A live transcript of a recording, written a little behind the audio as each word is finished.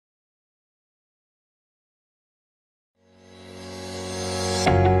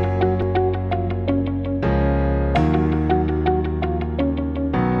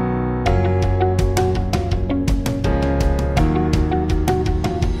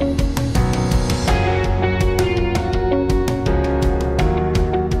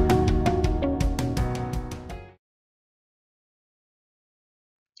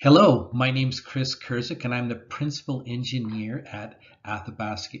Hello, my name's Chris Kurzik, and I'm the Principal Engineer at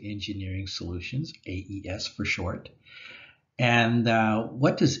Athabasca Engineering Solutions, AES for short. And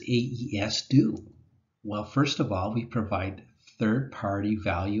what does AES do? Well, first of all, we provide third-party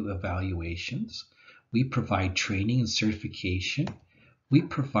value evaluations. We provide training and certification. We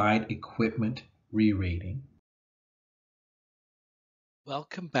provide equipment re-rating.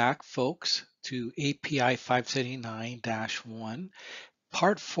 Welcome back, folks, to API 579-1,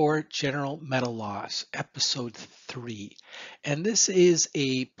 Part 4, General Metal Loss, Episode 3. And this is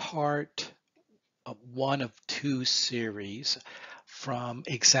a part of one of two series from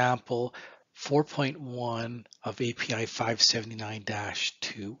example 4.1 of API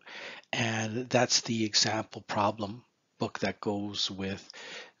 579-2. And that's the example problem book that goes with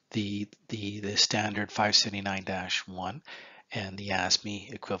the standard 579-1 and the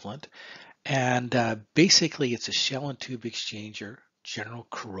ASME equivalent. And basically, it's a shell and tube exchanger, general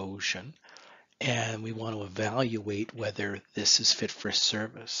corrosion, and we want to evaluate whether this is fit for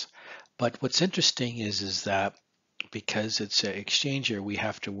service. But what's interesting is that because it's an exchanger, we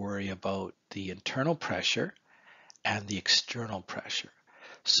have to worry about the internal pressure and the external pressure.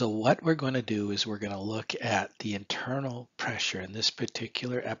 So what we're going to do is we're going to look at the internal pressure in this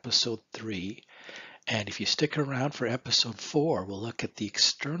particular episode 3. And if you stick around for episode 4, we'll look at the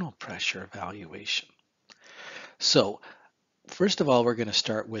external pressure evaluation. So first of all, we're going to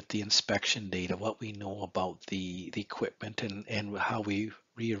start with the inspection data, what we know about the equipment and how we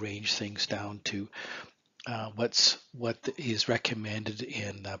rearrange things down to what is recommended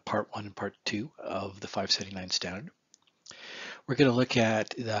in Part 1 and Part 2 of the 579 standard. We're going to look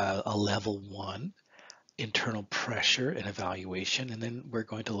at a level 1 internal pressure and evaluation, and then we're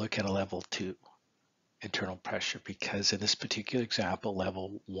going to look at a level 2 internal pressure, because in this particular example,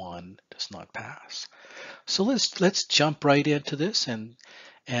 level 1 does not pass. So let's jump right into this and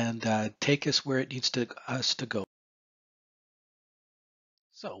take us where it needs us to go.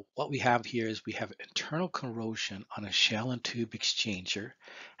 So what we have here is we have internal corrosion on a shell and tube exchanger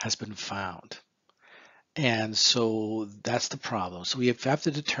has been found. And so that's the problem. So we have to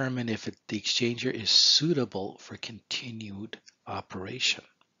determine if the exchanger is suitable for continued operation.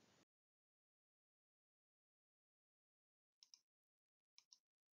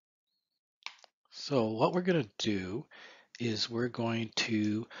 So what we're going to do is we're going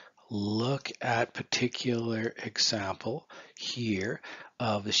to look at particular example here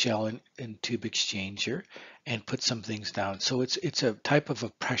of the shell and tube exchanger and put some things down. So it's a type of a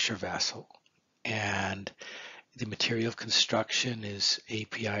pressure vessel, and the material of construction is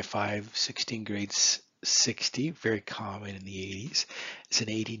API 516 grade 60, very common in the 80s. It's an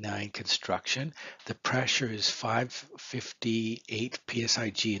 89 construction. The pressure is 558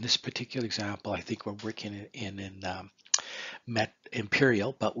 psig. In this particular example, I think we're working in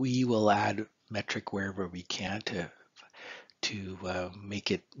imperial, but we will add metric wherever we can to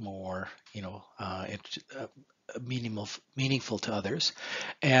make it more, meaningful to others.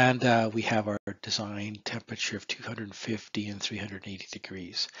 And we have our design temperature of 250 and 380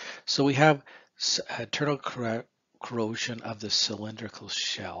 degrees. So we have internal corrosion of the cylindrical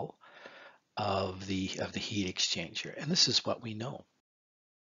shell of the heat exchanger, and this is what we know.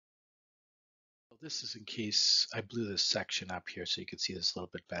 This is in case I blew this section up here so you can see this a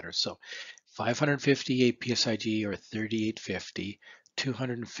little bit better. So 558 psig or 3850,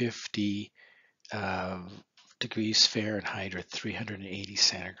 250 degrees Fahrenheit or 380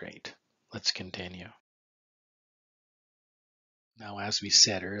 centigrade. Let's continue. Now, as we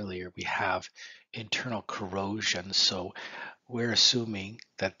said earlier, we have internal corrosion. So we're assuming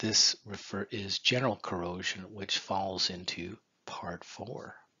that this is general corrosion, which falls into Part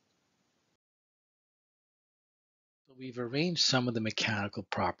 4. We've arranged some of the mechanical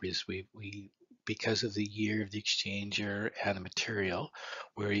properties. Because of the year of the exchanger and the material,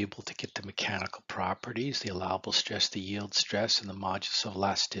 we're able to get the mechanical properties, the allowable stress, the yield stress, and the modulus of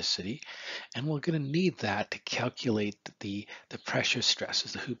elasticity. And we're going to need that to calculate the pressure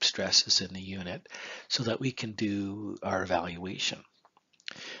stresses, the hoop stresses in the unit, so that we can do our evaluation.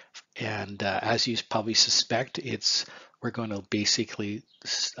 And as you probably suspect, we're going to basically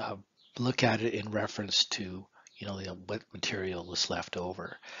look at it in reference to what material is left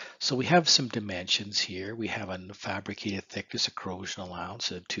over. So we have some dimensions here. We have a fabricated thickness, a corrosion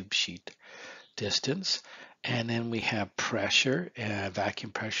allowance, a tube sheet distance, and then we have pressure,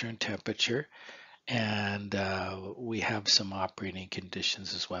 vacuum pressure and temperature, and we have some operating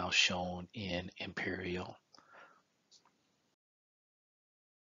conditions as well shown in imperial.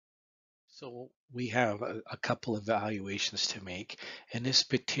 So we have a couple of evaluations to make. In this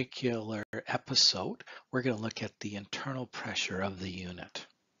particular episode, we're going to look at the internal pressure of the unit.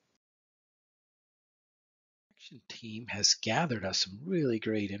 team has gathered us some really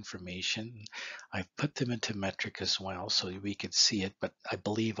great information. I've put them into metric as well so we could see it, but I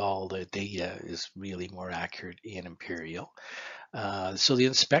believe all the data is really more accurate in imperial. So the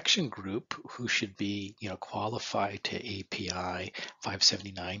inspection group, who should be qualified to API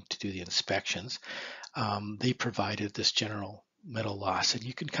 579 to do the inspections, they provided this general metal loss, and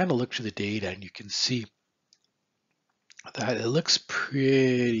you can kind of look through the data and you can see that it looks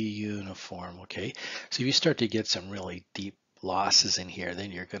pretty uniform. Okay, so if you start to get some really deep losses in here,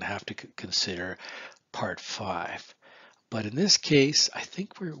 then you're going to have to consider part 5. But in this case, I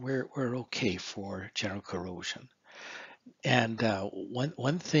think we're okay for general corrosion. And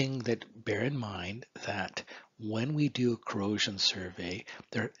one thing that bear in mind that when we do a corrosion survey,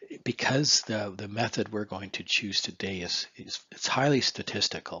 because the method we're going to choose today is it's highly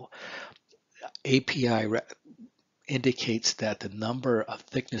statistical. API indicates that the number of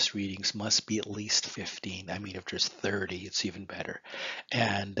thickness readings must be at least 15. I mean, if there's 30, it's even better.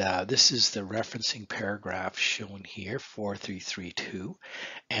 And this is the referencing paragraph shown here, 4332.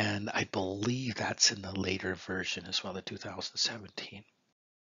 And I believe that's in the later version as well, the 2017.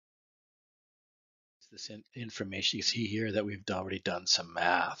 This information you see here that we've already done some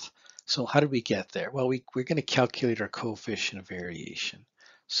math. So how did we get there? Well, we're going to calculate our coefficient of variation.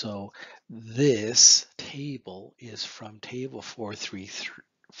 So this table is from table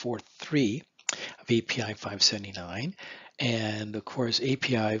 433 of API 579. And of course,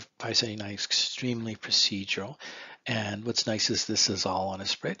 API 579 is extremely procedural. And what's nice is this is all on a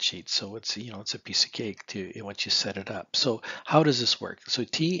spreadsheet. So it's, it's a piece of cake once you set it up. So how does this work? So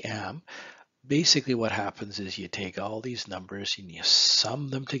TM, basically what happens is you take all these numbers and you sum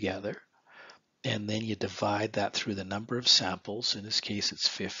them together, and then you divide that through the number of samples. In this case, it's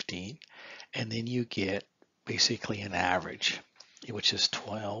 15. And then you get basically an average, which is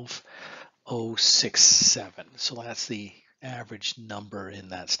 12,067. So that's the average number in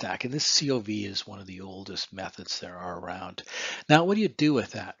that stack. And this COV is one of the oldest methods there are around. Now, what do you do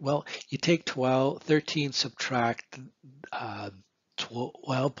with that? Well, you take 13, subtract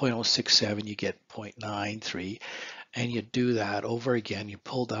 12.067, you get 0.93, and you do that over again. You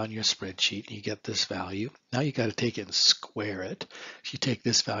pull down your spreadsheet and you get this value. Now you got to take it and square it. So you take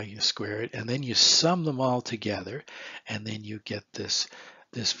this value and square it, and then you sum them all together, and then you get this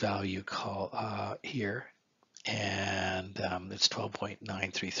value called here, and it's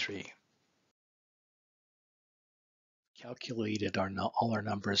 12.933. Calculated all our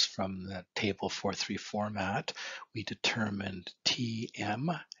numbers from the table 4.3 format. We determined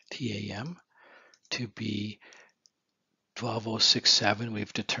TAM to be 12,067.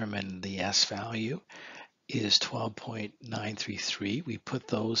 We've determined the S value is 12.933. We put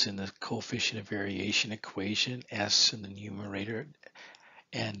those in the coefficient of variation equation, S in the numerator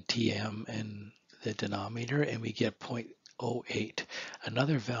and TM in the denominator, and we get 0.08.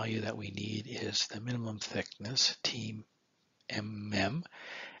 Another value that we need is the minimum thickness, TMM,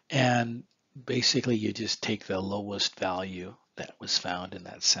 and basically you just take the lowest value that was found in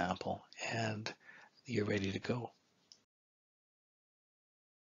that sample and you're ready to go.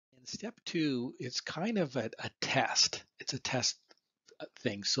 In step 2, it's kind of a test. It's a test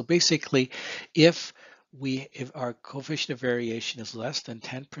thing. So basically, if our coefficient of variation is less than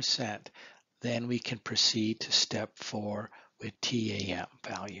 10%, then we can proceed to step 4 with TAM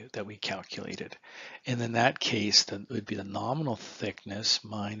value that we calculated. And in that case, then it would be the nominal thickness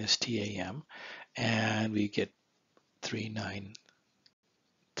minus TAM, and we get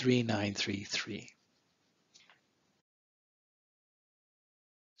 3933.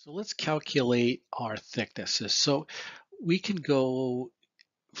 So let's calculate our thicknesses. So we can go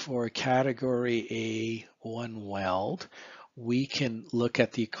for category A1 weld. We can look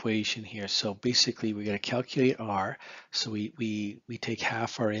at the equation here. So basically we got to calculate R. So we take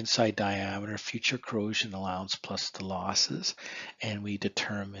half our inside diameter, future corrosion allowance plus the losses, and we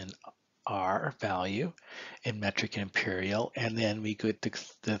determine R value in metric and imperial, and then we get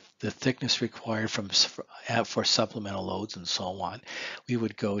the thickness required for supplemental loads and so on. We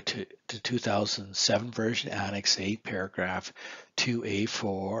would go to 2007 version, Annex A, paragraph 2A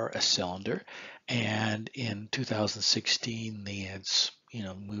for a cylinder, and in 2016 they had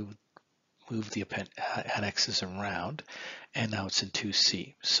moved the annexes around, and now it's in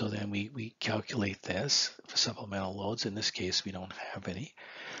 2C. So then we calculate this for supplemental loads. In this case, we don't have any.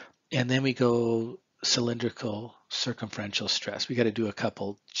 And then we go cylindrical circumferential stress. We got to do a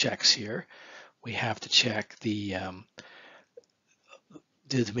couple checks here. We have to check to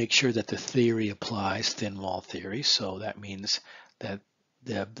make sure that the theory applies, thin wall theory. So that means that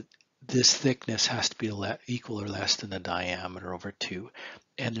this thickness has to be equal or less than the diameter over 2.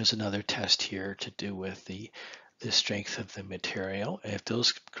 And there's another test here to do with the strength of the material. If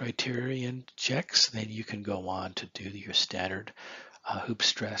those criterion checks, then you can go on to do your standard hoop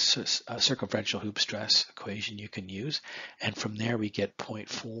stress, circumferential hoop stress equation you can use. And from there we get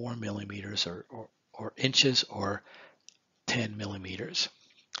 0.4 millimeters or inches or 10 millimeters.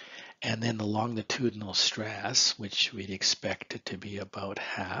 And then the longitudinal stress, which we'd expect it to be about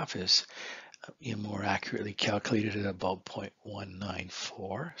half, is more accurately calculated at about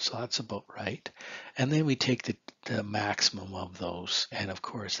 0.194. So that's about right. And then we take the maximum of those. And of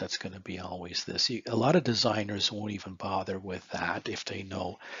course, that's going to be always this. A lot of designers won't even bother with that if they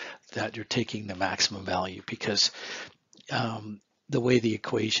know that you're taking the maximum value, because the way the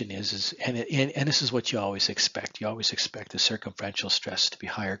equation is and this is what you always expect. You always expect the circumferential stress to be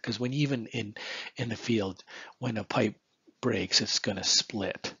higher, because when even in the field, when a pipe breaks, it's going to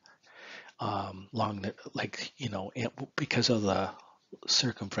split because of the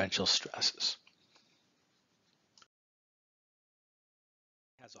circumferential stresses.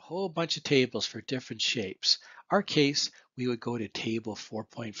 It has a whole bunch of tables for different shapes. Our case, we would go to table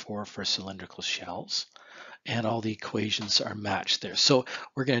 4.4 for cylindrical shells, and all the equations are matched there. So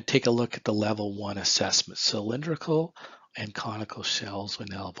we're going to take a look at the level 1 assessment, cylindrical and conical shells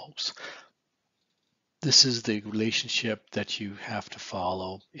with elbows. This is the relationship that you have to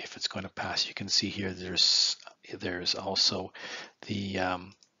follow if it's going to pass. You can see here there's also the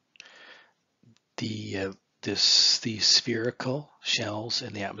spherical shells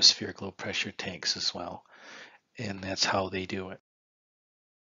and the atmospheric low pressure tanks as well, and that's how they do it.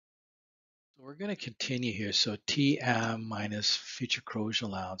 We're going to continue here. So Tm minus future corrosion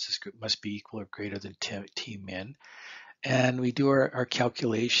allowance must be equal or greater than Tmin. And we do our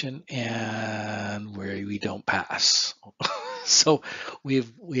calculation, and we don't pass. So we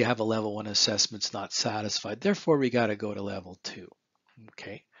have a level 1 assessment's not satisfied. Therefore, we got to go to level 2.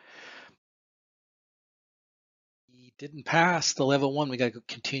 Okay. We didn't pass the level 1. We got to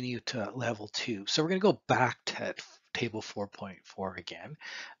continue to level 2. So we're going to go back to table 4.4 again.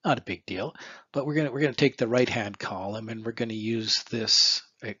 Not a big deal, but we're going to take the right-hand column, and we're going to use this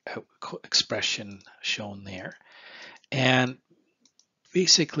expression shown there. And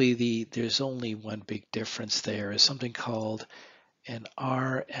basically, there's only one big difference there, is something called an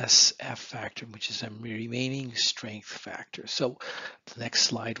Rsf factor, which is a remaining strength factor. So the next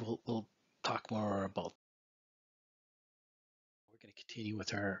slide, we'll talk more about. We're going to continue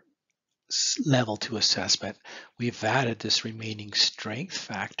with our level 2 assessment. We've added this remaining strength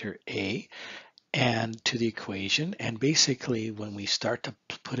factor A and to the equation. And basically, when we start to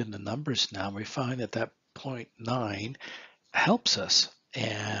put in the numbers now, we find that 0.9 helps us,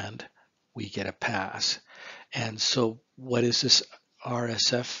 and we get a pass. And so what is this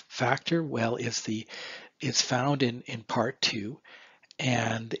Rsf factor? Well, it's found in part 2,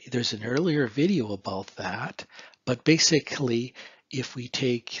 and there's an earlier video about that. But basically, if we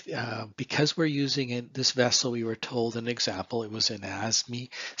take, because we're using this vessel, we were told an example, it was in ASME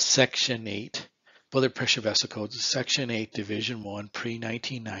Section 8, Blood Pressure Vessel Codes, Section 8, Division 1,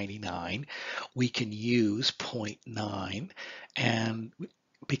 pre-1999, we can use 0.9, and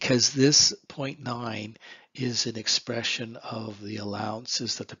because this 0.9 is an expression of the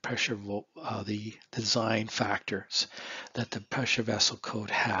allowances that the pressure, the design factors that the pressure vessel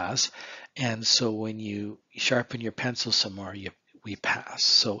code has, and so when you sharpen your pencil some more, we pass.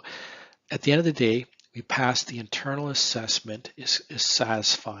 So at the end of the day, we pass. The internal assessment is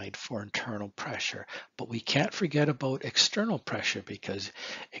satisfied for internal pressure, but we can't forget about external pressure, because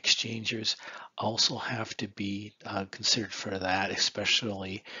exchangers also have to be considered for that,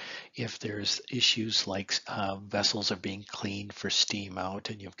 especially if there's issues like vessels are being cleaned for steam out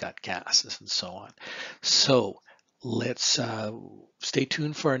and you've got gases and so on. So let's stay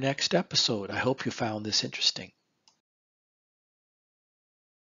tuned for our next episode. I hope you found this interesting.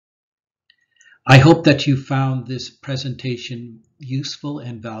 I hope that you found this presentation useful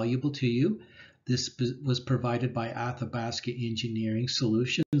and valuable to you. This was provided by Athabasca Engineering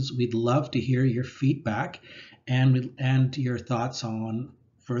Solutions. We'd love to hear your feedback and your thoughts on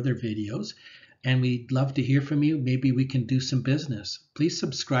further videos. And we'd love to hear from you. Maybe we can do some business. Please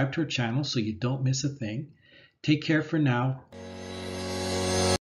subscribe to our channel so you don't miss a thing. Take care for now.